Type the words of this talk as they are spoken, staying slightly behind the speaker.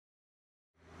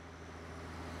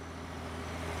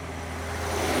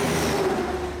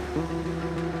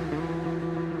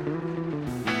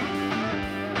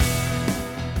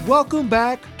Welcome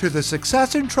back to the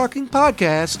Success in Trucking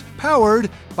podcast powered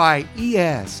by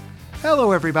ES.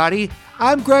 Hello, everybody.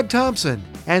 I'm Greg Thompson,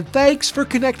 and thanks for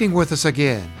connecting with us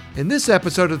again. In this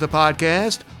episode of the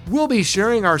podcast, we'll be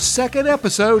sharing our second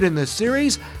episode in the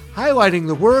series highlighting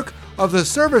the work of the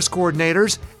service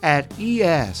coordinators at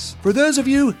ES. For those of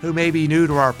you who may be new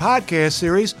to our podcast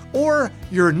series or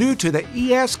you're new to the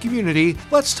ES community,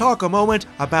 let's talk a moment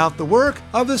about the work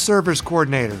of the service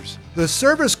coordinators. The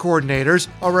service coordinators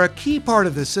are a key part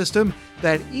of the system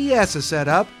that ES has set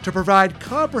up to provide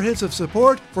comprehensive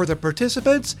support for the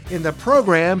participants in the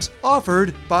programs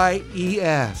offered by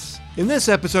ES. In this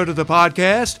episode of the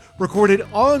podcast, recorded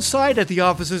on-site at the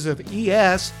offices of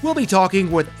ES, we'll be talking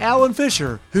with Alan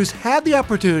Fisher, who's had the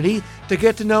opportunity to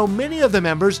get to know many of the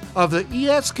members of the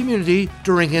ES community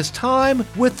during his time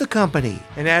with the company.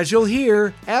 And as you'll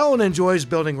hear, Alan enjoys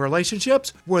building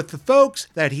relationships with the folks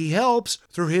that he helps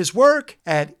through his work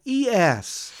at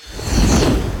ES.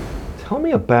 Tell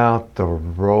me about the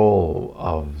role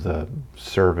of the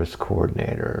service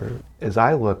coordinator. As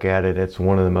I look at it, it's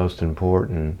one of the most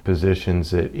important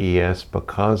positions at ES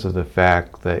because of the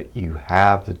fact that you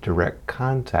have the direct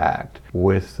contact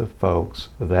with the folks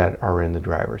that are in the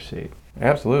driver's seat.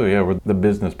 Absolutely, yeah. We're the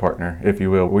business partner, if you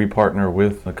will. We partner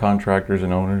with the contractors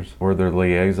and owners. We're their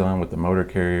liaison with the motor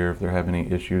carrier if they're having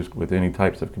any issues with any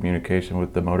types of communication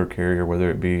with the motor carrier, whether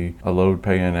it be a load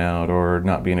paying out or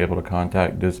not being able to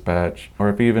contact dispatch, or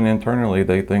if even internally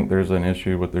they think there's an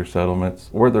issue with their settlements.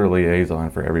 We're their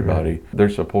liaison for everybody, their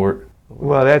support.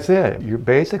 Well, that's it. You're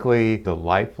basically the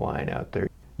lifeline out there.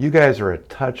 You guys are a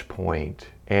touch point.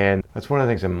 And that's one of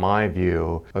the things in my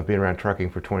view of being around trucking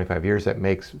for 25 years that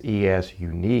makes ES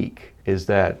unique is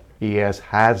that ES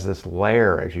has this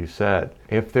layer, as you said.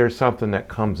 If there's something that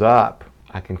comes up,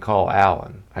 I can call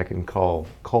Alan, I can call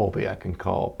Colby, I can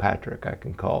call Patrick, I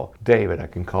can call David, I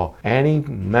can call any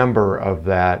member of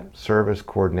that service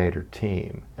coordinator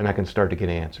team, and I can start to get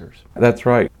answers. That's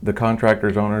right. The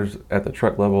contractors, owners at the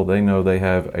truck level, they know they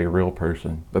have a real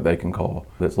person that they can call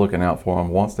that's looking out for them,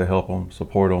 wants to help them,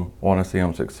 support them, want to see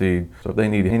them succeed. So if they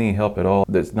need any help at all,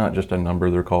 that's not just a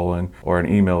number they're calling or an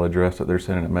email address that they're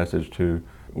sending a message to.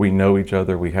 We know each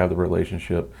other, we have the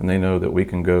relationship, and they know that we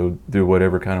can go do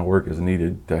whatever kind of work is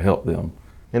needed to help them.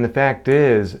 And the fact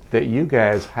is that you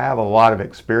guys have a lot of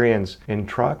experience in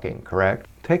trucking, correct?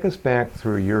 Take us back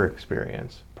through your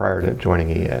experience prior to joining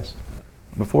ES.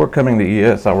 Before coming to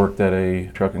ES, I worked at a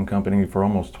trucking company for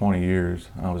almost 20 years.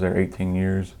 I was there 18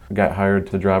 years. I got hired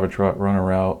to drive a truck, run a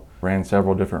route, ran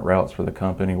several different routes for the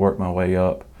company, worked my way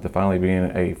up to finally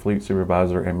being a fleet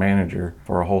supervisor and manager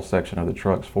for a whole section of the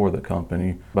trucks for the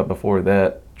company. But before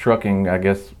that, trucking, I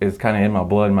guess, is kind of in my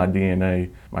blood, my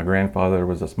DNA. My grandfather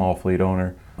was a small fleet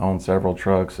owner, owned several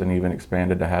trucks, and even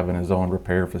expanded to having his own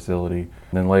repair facility. And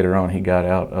then later on, he got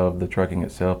out of the trucking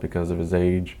itself because of his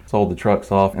age, sold the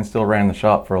trucks off, and still ran the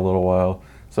shop for a little while.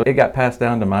 So it got passed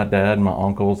down to my dad and my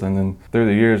uncles, and then through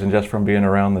the years and just from being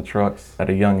around the trucks at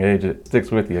a young age, it sticks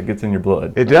with you, it gets in your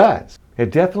blood. It does.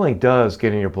 It definitely does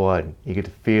get in your blood. You get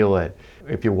to feel it.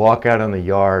 If you walk out on the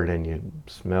yard and you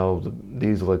smell the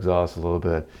diesel exhaust a little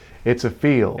bit, it's a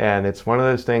feel. And it's one of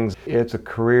those things, it's a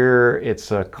career,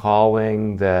 it's a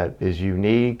calling that is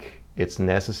unique. It's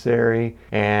necessary,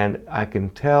 and I can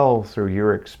tell through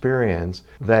your experience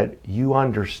that you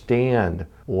understand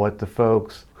what the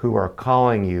folks who are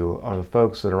calling you or the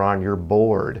folks that are on your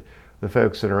board, the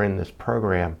folks that are in this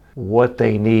program, what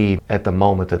they need at the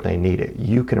moment that they need it.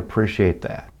 You can appreciate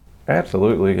that.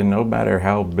 Absolutely, and no matter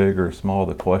how big or small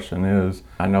the question is,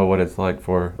 I know what it's like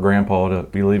for Grandpa to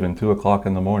be leaving 2 o'clock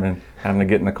in the morning, having to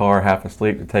get in the car half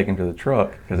asleep to take him to the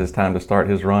truck because it's time to start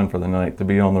his run for the night, to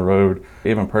be on the road.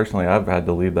 Even personally, I've had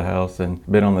to leave the house and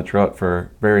been on the truck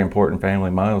for very important family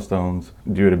milestones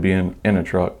due to being in a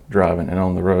truck, driving and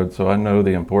on the road. So I know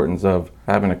the importance of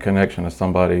having a connection to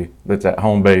somebody that's at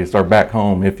home base or back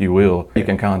home, if you will, you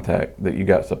can contact, that you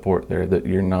got support there, that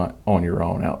you're not on your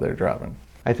own out there driving.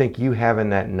 I think you having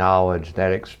that knowledge,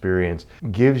 that experience,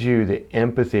 gives you the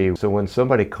empathy. So when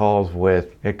somebody calls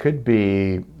with, it could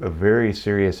be a very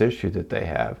serious issue that they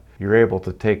have, you're able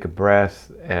to take a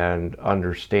breath and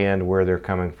understand where they're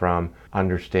coming from,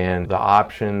 understand the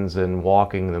options and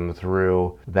walking them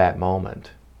through that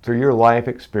moment. Through your life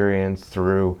experience,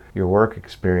 through your work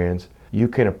experience, you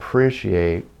can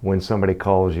appreciate when somebody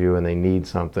calls you and they need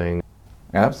something.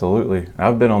 Absolutely.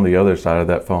 I've been on the other side of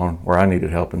that phone where I needed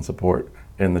help and support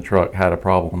in the truck, had a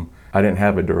problem. I didn't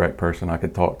have a direct person I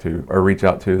could talk to or reach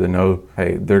out to know,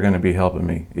 hey, they're going to be helping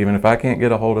me. Even if I can't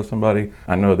get a hold of somebody,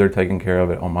 I know they're taking care of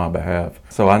it on my behalf.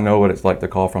 So I know what it's like to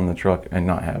call from the truck and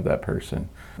not have that person.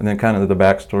 And then kind of the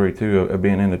backstory too of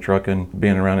being into trucking,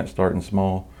 being around it starting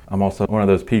small. I'm also one of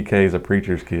those PKs, a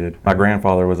preacher's kid. My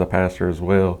grandfather was a pastor as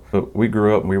well. But we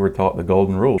grew up and we were taught the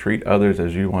golden rule: treat others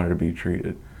as you wanted to be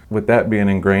treated. With that being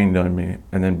ingrained on me,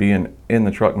 and then being in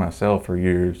the truck myself for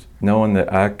years, knowing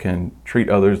that I can treat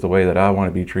others the way that I want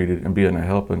to be treated and being a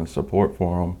help and a support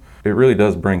for them, it really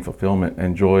does bring fulfillment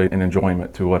and joy and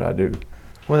enjoyment to what I do.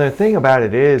 Well, the thing about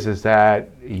it is that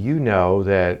you know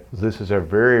that this is a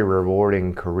very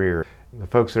rewarding career. The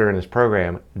folks that are in this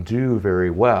program do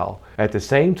very well. At the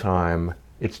same time,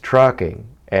 it's trucking,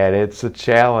 and it's a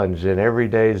challenge, and every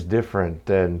day is different,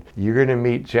 and you're going to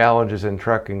meet challenges in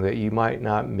trucking that you might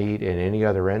not meet in any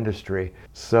other industry.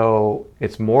 So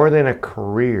it's more than a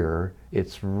career,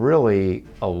 it's really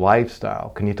a lifestyle.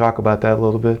 Can you talk about that a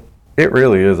little bit? It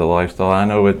really is a lifestyle. I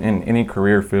know in any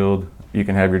career field, you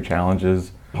can have your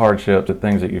challenges, hardships, the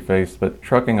things that you face, but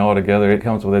trucking altogether, it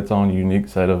comes with its own unique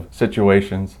set of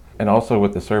situations. And also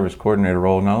with the service coordinator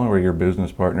role, not only are you your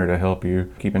business partner to help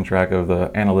you keeping track of the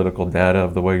analytical data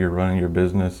of the way you're running your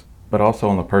business, but also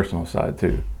on the personal side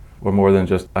too. We're more than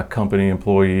just a company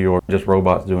employee or just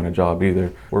robots doing a job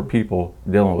either. We're people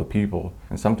dealing with people.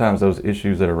 And sometimes those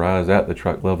issues that arise at the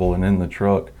truck level and in the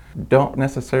truck don't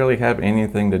necessarily have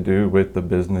anything to do with the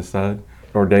business side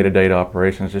or day-to-day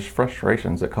operations, just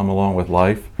frustrations that come along with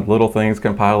life. Little things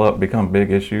can pile up, become big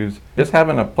issues. Just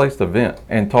having a place to vent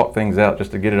and talk things out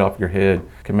just to get it off your head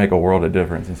can make a world of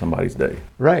difference in somebody's day.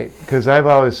 Right, because I've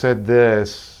always said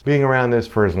this, being around this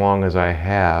for as long as I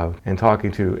have and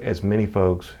talking to as many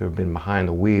folks who have been behind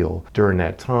the wheel during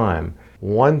that time,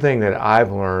 one thing that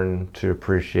I've learned to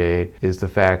appreciate is the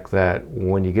fact that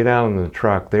when you get out in the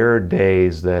truck, there are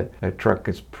days that that truck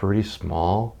gets pretty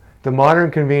small. The modern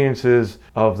conveniences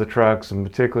of the trucks, and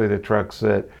particularly the trucks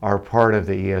that are part of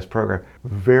the ES program,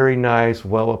 very nice,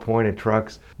 well-appointed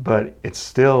trucks, but it's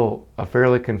still a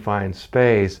fairly confined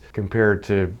space compared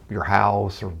to your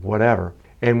house or whatever.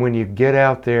 And when you get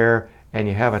out there and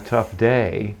you have a tough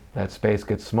day, that space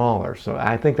gets smaller. So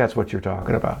I think that's what you're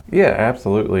talking about. Yeah,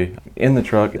 absolutely. In the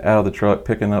truck, out of the truck,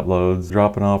 picking up loads,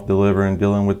 dropping off, delivering,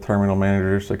 dealing with terminal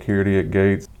managers, security at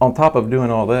gates. On top of doing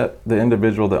all that, the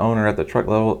individual, the owner at the truck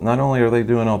level, not only are they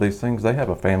doing all these things, they have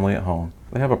a family at home.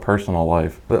 They have a personal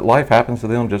life. But life happens to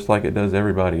them just like it does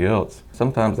everybody else.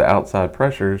 Sometimes the outside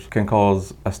pressures can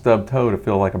cause a stubbed toe to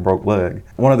feel like a broke leg.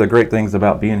 One of the great things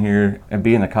about being here and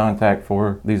being a contact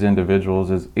for these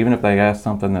individuals is even if they ask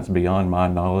something that's beyond my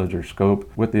knowledge or scope,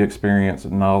 with the experience,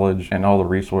 knowledge, and all the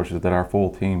resources that our full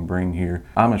team bring here,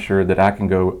 I'm assured that I can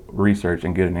go research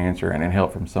and get an answer and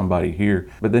help from somebody here.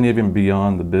 But then even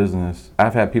beyond the business,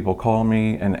 I've had people call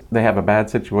me and they have a bad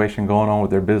situation going on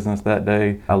with their business that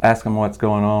day. I'll ask them what's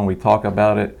going on, we talk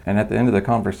about it, and at the end of the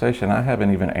conversation, I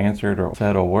haven't even answered or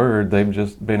said a word. They've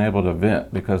just been able to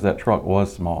vent because that truck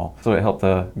was small. So it helped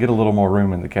to get a little more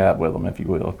room in the cab with them, if you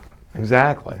will.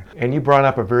 Exactly. And you brought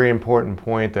up a very important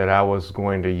point that I was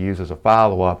going to use as a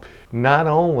follow-up. Not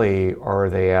only are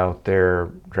they out there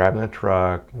driving a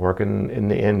truck, working in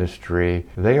the industry,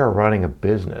 they are running a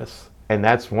business. And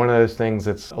that's one of those things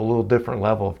that's a little different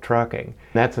level of trucking.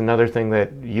 That's another thing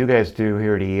that you guys do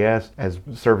here at ES as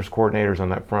service coordinators on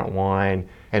that front line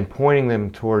and pointing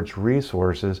them towards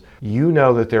resources. You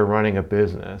know that they're running a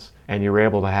business and you're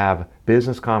able to have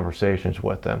business conversations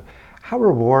with them. How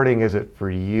rewarding is it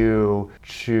for you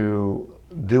to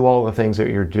do all the things that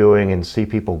you're doing and see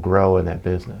people grow in that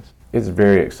business? It's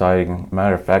very exciting.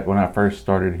 Matter of fact, when I first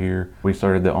started here, we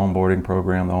started the onboarding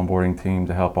program, the onboarding team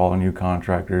to help all the new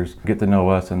contractors get to know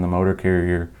us and the motor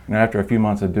carrier. And after a few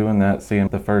months of doing that, seeing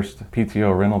the first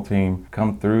PTO rental team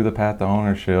come through the path to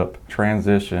ownership,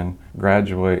 transition,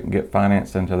 graduate, and get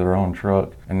financed into their own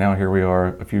truck. And now here we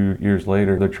are a few years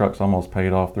later, their truck's almost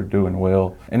paid off, they're doing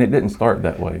well. And it didn't start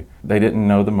that way. They didn't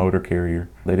know the motor carrier.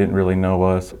 They didn't really know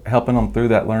us. Helping them through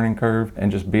that learning curve and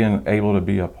just being able to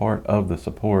be a part of the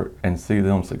support and see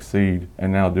them succeed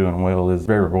and now doing well is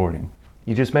very rewarding.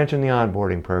 You just mentioned the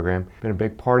onboarding program. Been a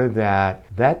big part of that.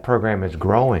 That program is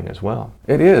growing as well.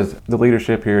 It is. The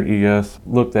leadership here at ES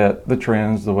looked at the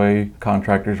trends, the way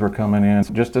contractors were coming in,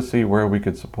 just to see where we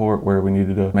could support, where we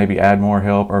needed to maybe add more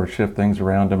help or shift things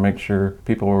around to make sure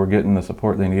people were getting the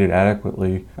support they needed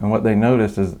adequately. And what they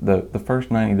noticed is the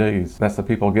first 90 days, that's the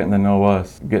people getting to know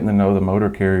us, getting to know the motor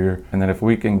carrier, and then if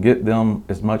we can get them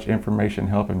as much information,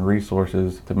 help, and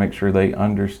resources to make sure they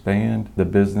understand the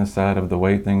business side of the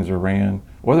way things are ran,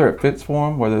 whether it fits for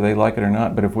them, whether they like it or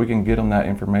not, but if we can get them that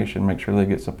information, make sure they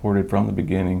get supported from the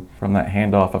beginning, from that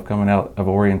handoff of coming out of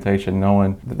orientation,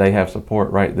 knowing that they have support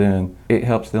right then, it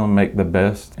helps them make the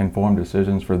best informed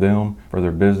decisions for them, for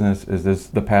their business. Is this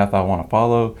the path I want to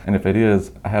follow? And if it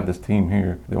is, I have this team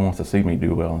here that wants to see me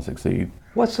do well and succeed.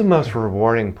 What's the most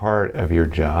rewarding part of your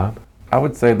job? I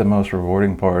would say the most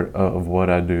rewarding part of what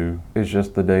I do is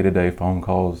just the day-to-day phone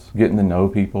calls, getting to know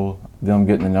people, them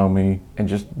getting to know me, and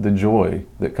just the joy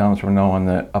that comes from knowing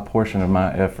that a portion of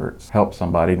my efforts help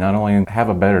somebody not only have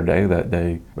a better day that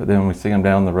day, but then we see them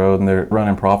down the road and they're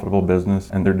running profitable business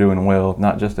and they're doing well,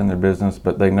 not just in their business,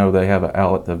 but they know they have an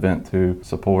outlet to vent to,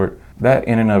 support. That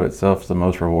in and of itself is the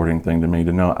most rewarding thing to me,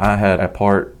 to know I had a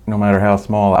part, no matter how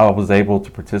small, I was able to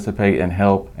participate and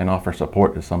help and offer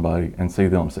support to somebody and see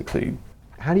them succeed.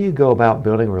 How do you go about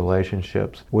building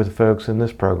relationships with folks in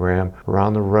this program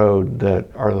around the road that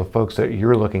are the folks that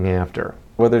you're looking after?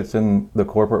 Whether it's in the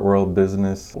corporate world,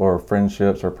 business, or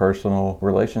friendships or personal,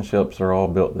 relationships are all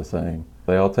built the same.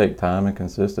 They all take time and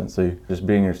consistency. Just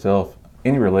being yourself.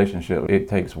 Any relationship, it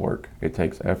takes work, it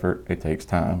takes effort, it takes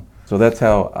time. So that's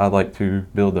how I like to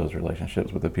build those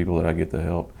relationships with the people that I get to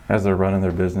help as they're running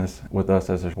their business with us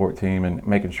as a support team, and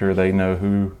making sure they know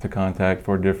who to contact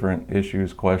for different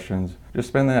issues, questions. Just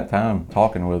spend that time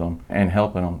talking with them and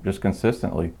helping them just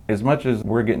consistently. As much as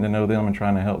we're getting to know them and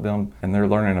trying to help them and they're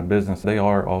learning a business, they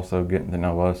are also getting to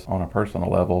know us on a personal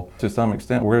level. To some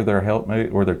extent, we're their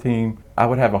helpmate or their team. I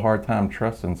would have a hard time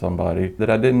trusting somebody that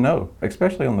I didn't know,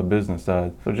 especially on the business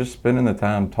side. So just spending the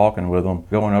time talking with them,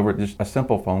 going over just a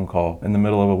simple phone call in the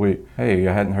middle of a week. Hey,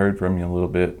 I hadn't heard from you in a little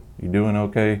bit. You doing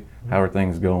okay? How are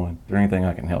things going? Is there anything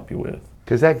I can help you with?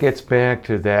 Because that gets back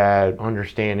to that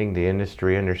understanding the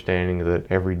industry, understanding that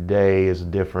every day is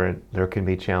different. There can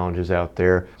be challenges out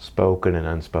there, spoken and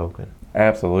unspoken.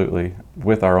 Absolutely.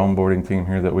 With our onboarding team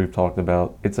here that we've talked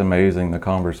about, it's amazing the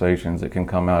conversations that can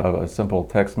come out of a simple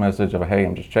text message of, hey,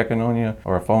 I'm just checking on you,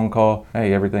 or a phone call,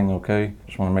 hey, everything okay?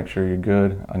 Just want to make sure you're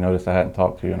good. I noticed I hadn't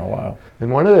talked to you in a while.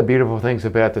 And one of the beautiful things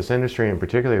about this industry, and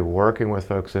particularly working with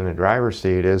folks in the driver's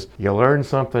seat, is you learn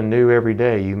something new every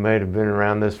day. You might have been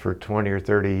around this for 20 or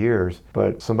 30 years,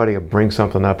 but somebody will bring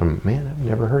something up and, man, I've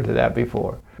never heard of that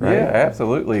before. Right? Yeah,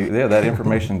 absolutely. Yeah, that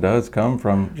information does come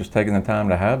from just taking the time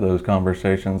to have those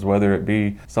conversations, whether it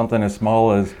be something as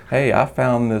small as, hey, I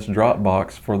found this drop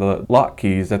box for the lock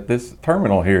keys at this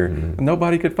terminal here. Mm-hmm.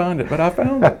 Nobody could find it, but I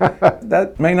found it.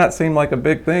 That may not seem like a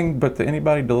big thing, but to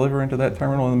anybody delivering to that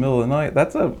terminal in the middle of the night,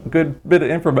 that's a good bit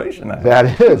of information.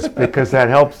 That is, because that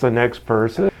helps the next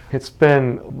person. It's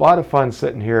been a lot of fun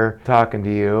sitting here talking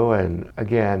to you, and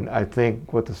again, I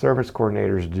think what the service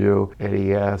coordinators do at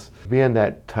ES, being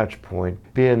that touch point,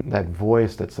 being that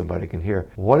voice that somebody can hear,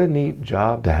 what a neat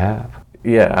job to have.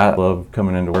 Yeah, I love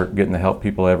coming into work, getting to help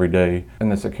people every day.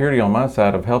 And the security on my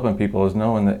side of helping people is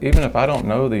knowing that even if I don't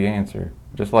know the answer,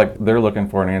 just like they're looking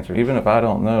for an answer, even if I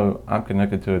don't know, I'm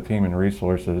connected to a team and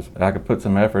resources. I could put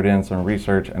some effort in, some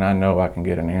research, and I know I can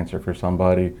get an answer for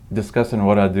somebody. Discussing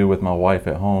what I do with my wife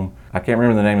at home. I can't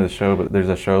remember the name of the show, but there's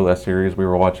a show, a series we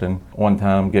were watching one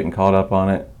time, getting caught up on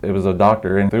it. It was a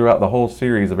doctor, and throughout the whole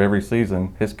series of every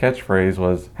season, his catchphrase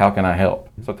was, how can I help?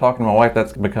 So talking to my wife,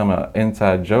 that's become an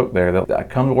inside joke there. That I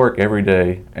come to work every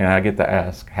day, and I get to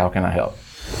ask, how can I help?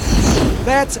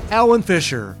 That's Alan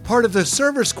Fisher, part of the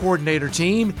service coordinator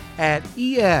team at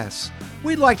ES.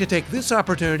 We'd like to take this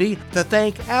opportunity to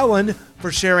thank Alan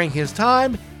for sharing his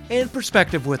time and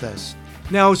perspective with us.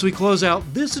 Now, as we close out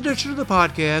this edition of the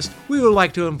podcast, we would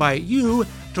like to invite you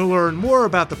to learn more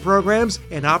about the programs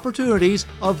and opportunities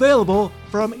available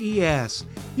from ES.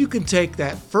 You can take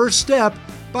that first step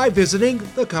by visiting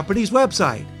the company's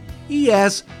website,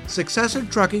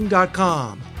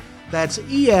 essuccessiontrucking.com. That's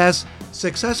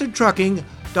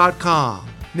essuccessiontrucking.com.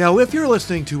 Now, if you're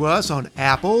listening to us on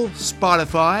Apple,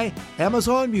 Spotify,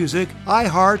 Amazon Music,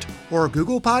 iHeart, or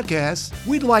Google Podcasts,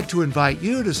 we'd like to invite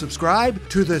you to subscribe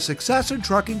to the Success in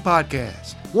Trucking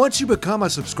podcast. Once you become a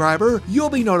subscriber, you'll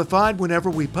be notified whenever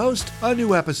we post a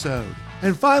new episode.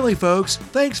 And finally, folks,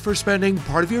 thanks for spending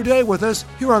part of your day with us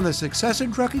here on the Success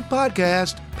in Trucking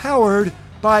podcast, powered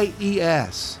by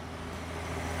ES.